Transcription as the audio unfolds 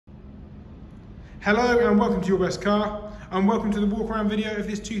Hello and welcome to Your Best Car, and welcome to the walk around video of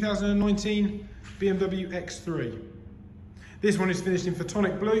this 2019 BMW X3. This one is finished in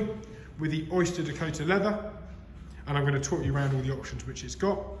Phytonic Blue with the Oyster Dakota leather, and I'm going to talk you around all the options which it's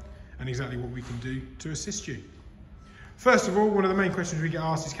got and exactly what we can do to assist you. First of all, one of the main questions we get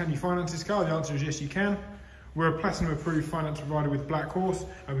asked is, can you finance this car? The answer is yes, you can. We're a platinum approved finance provider with Black Horse,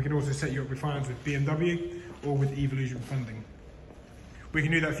 and we can also set you up with finance with BMW or with Evolution funding. We can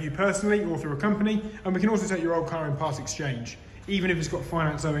do that for you personally or through a company, and we can also take your old car in part exchange. Even if it's got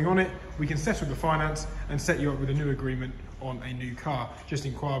finance owing on it, we can settle the finance and set you up with a new agreement on a new car. Just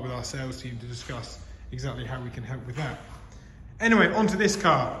inquire with our sales team to discuss exactly how we can help with that. Anyway, onto this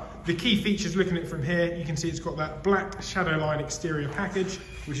car. The key features, looking at it from here, you can see it's got that black shadow line exterior package,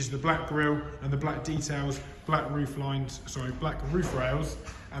 which is the black grille and the black details, black roof rails,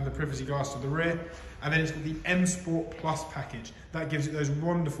 and the privacy glass to the rear. And then it's got the M Sport Plus package. That gives it those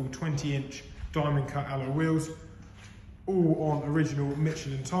wonderful 20-inch diamond cut alloy wheels, all on original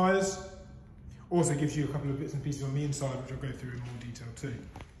Michelin tyres. Also gives you a couple of bits and pieces on the inside, which I'll go through in more detail too.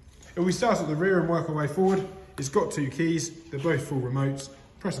 If we start at the rear and work our way forward, it's got two keys. They're both full remotes.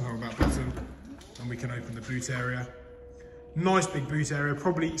 Press and hold that button and we can open the boot area. Nice big boot area,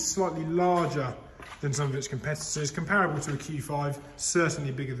 probably slightly larger than some of its competitors. Comparable to a Q5,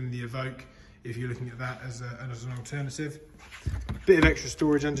 certainly bigger than the Evoque, if you're looking at that as an alternative. Bit of extra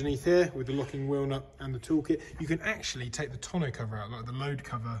storage underneath here with the locking wheel nut and the toolkit. You can actually take the tonneau cover out, like the load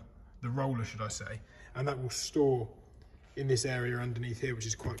cover, the roller should I say, and that will store in this area underneath here, which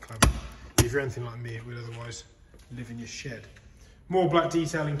is quite clever. If you're anything like me, it would otherwise live in your shed. More black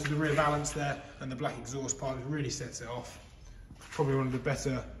detailing to the rear valance there, and the black exhaust pipe really sets it off. Probably one of the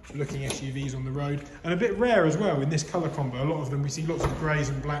better looking SUVs on the road, and a bit rare as well in this colour combo. A lot of them, we see lots of greys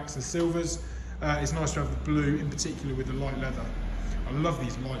and blacks and silvers. It's nice to have the blue in particular with the light leather. I love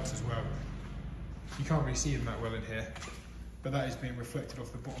these lights as well. You can't really see them that well in here, but that is being reflected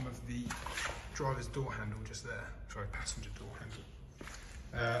off the bottom of the driver's door handle just there. Sorry, passenger door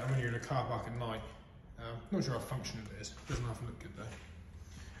handle. And when you're in a car park at night, not sure how functional it is. Doesn't have to look good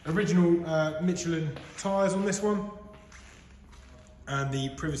though. Original Michelin tyres on this one. And the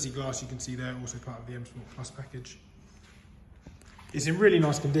privacy glass you can see there, also part of the M Sport Plus package. It's in really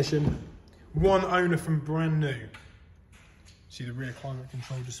nice condition. One owner from brand new. See the rear climate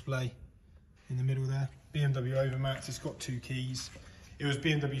control display in the middle there. BMW overmats, it's got two keys. It was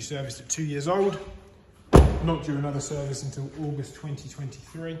BMW serviced at 2 years old. Not due another service until August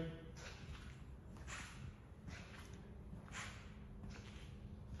 2023.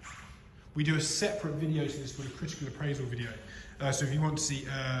 We do a separate video to this called a critical appraisal video. So if you want to see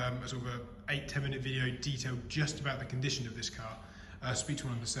a sort of a 8-10 minute video detailed just about the condition of this car, speak to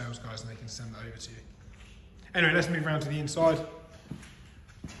one of the sales guys and they can send that over to you. Anyway, let's move around to the inside.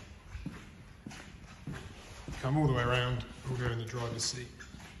 Come all the way around, we'll go in the driver's seat.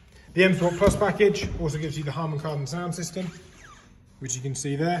 The M Sport Plus package also gives you the Harman Kardon Sound System, which you can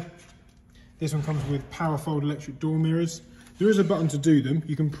see there. This one comes with power fold electric door mirrors. There is a button to do them.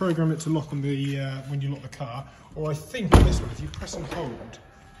 You can program it to lock on the when you lock the car, or I think on this one, if you press and hold,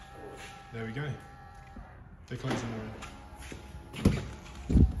 there we go. They close on their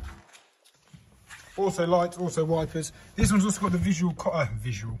own. Also lights, also wipers. This one's also got the virtual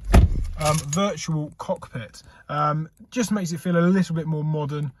cockpit. Just makes it feel a little bit more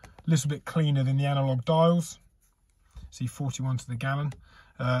modern, a little bit cleaner than the analog dials. See 41 to the gallon.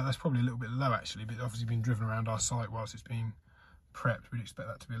 That's probably a little bit low actually, but it's obviously been driven around our site whilst it's been prepped. We'd expect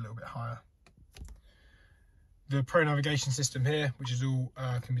that to be a little bit higher. The Pro Navigation system here, which is all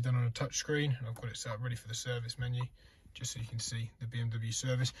can be done on a touch screen, and I've got it set up ready for the service menu, just so you can see the BMW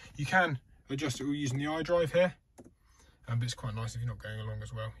service. You can adjust it all using the iDrive here, but it's quite nice if you're not going along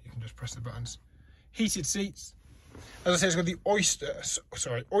as well. You can just press the buttons. Heated seats. As I said, it's got the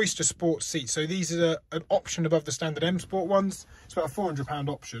Oyster Sport seats. So these are an option above the standard M Sport ones. It's about a £400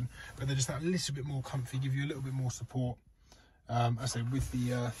 option, but they're just that little bit more comfy, give you a little bit more support. As I say, with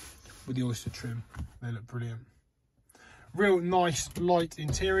the Oyster trim, they look brilliant. Real nice light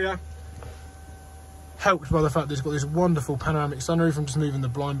interior, helped by the fact that it's got this wonderful panoramic sunroof. I'm just moving the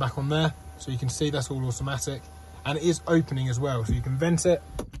blind back on there so you can see that's all automatic, and it is opening as well, so you can vent it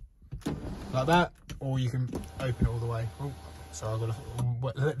like that, or you can open it all the way. Oh, sorry, I've got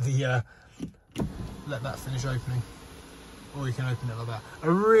to let that finish opening. Or you can open it like that.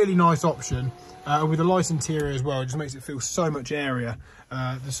 A really nice option with a light interior as well. It just makes it feel so much airier.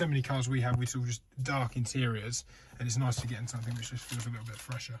 There's so many cars we have with sort of just dark interiors, and it's nice to get in something which just feels a little bit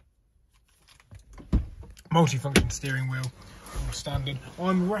fresher. Multi-function steering wheel, all standard.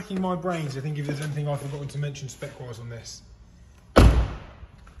 I'm racking my brains to think if there's anything I've forgotten to mention spec-wise on this.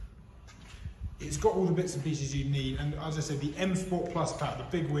 It's got all the bits and pieces you need, and as I said, the M Sport Plus pack, the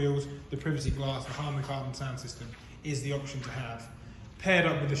big wheels, the privacy glass, the Harman Kardon Sound System is the option to have. Paired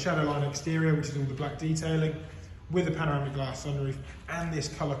up with the Shadowline exterior, which is all the black detailing, with the panoramic glass sunroof, and this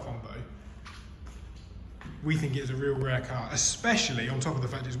colour combo, we think it's a real rare car, especially on top of the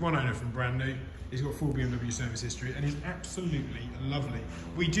fact it's one owner from brand new. He's got full BMW service history and is absolutely lovely.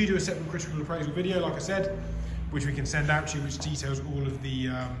 We do a separate critical appraisal video, like I said, which we can send out to you, which details all of the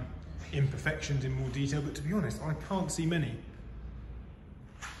imperfections in more detail, but to be honest, I can't see many.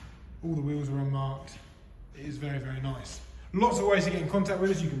 All the wheels are unmarked. It is very, very nice. Lots of ways to get in contact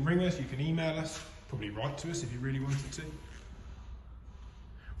with us. You can ring us, you can email us, probably write to us if you really wanted to.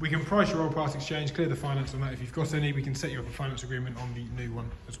 We can price your old part exchange, clear the finance on that if you've got any. We can set you up a finance agreement on the new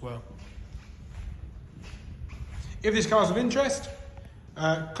one as well. If this car's of interest,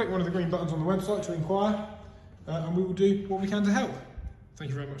 click one of the green buttons on the website to inquire, and we will do what we can to help. Thank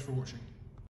you very much for watching.